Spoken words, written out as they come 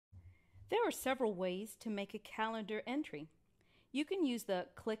There are several ways to make a calendar entry. You can use the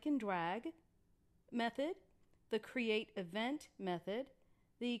click and drag method, the create event method,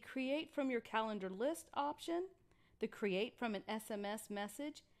 the create from your calendar list option, the create from an SMS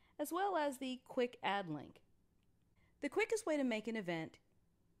message, as well as the quick add link. The quickest way to make an event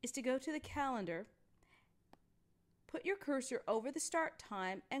is to go to the calendar, put your cursor over the start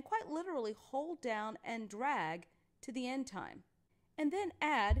time, and quite literally hold down and drag to the end time, and then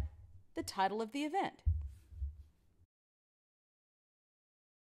add the title of the event.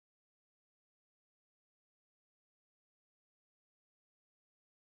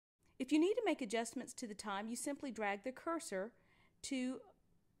 If you need to make adjustments to the time, you simply drag the cursor to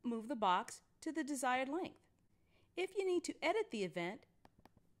move the box to the desired length. If you need to edit the event,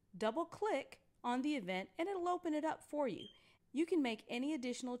 double-click on the event and it'll open it up for you. You can make any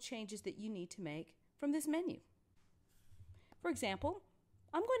additional changes that you need to make from this menu. For example,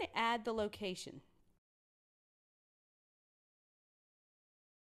 I'm going to add the location.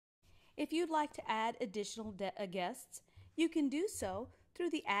 If you'd like to add additional guests, you can do so through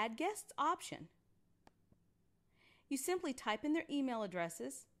the Add Guests option. You simply type in their email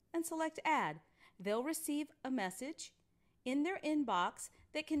addresses and select Add. They'll receive a message in their inbox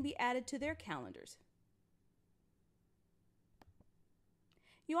that can be added to their calendars.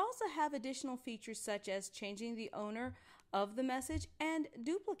 You also have additional features such as changing the owner of the message and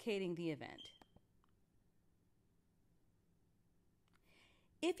duplicating the event.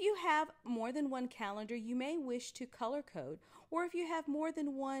 If you have more than one calendar, you may wish to color code, or if you have more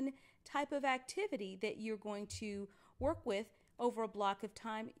than one type of activity that you're going to work with over a block of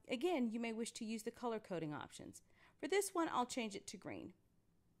time, again, you may wish to use the color coding options. For this one, I'll change it to green.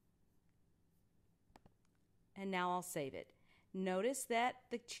 And now I'll save it. Notice that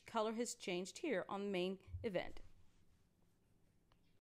the color has changed here on the main event.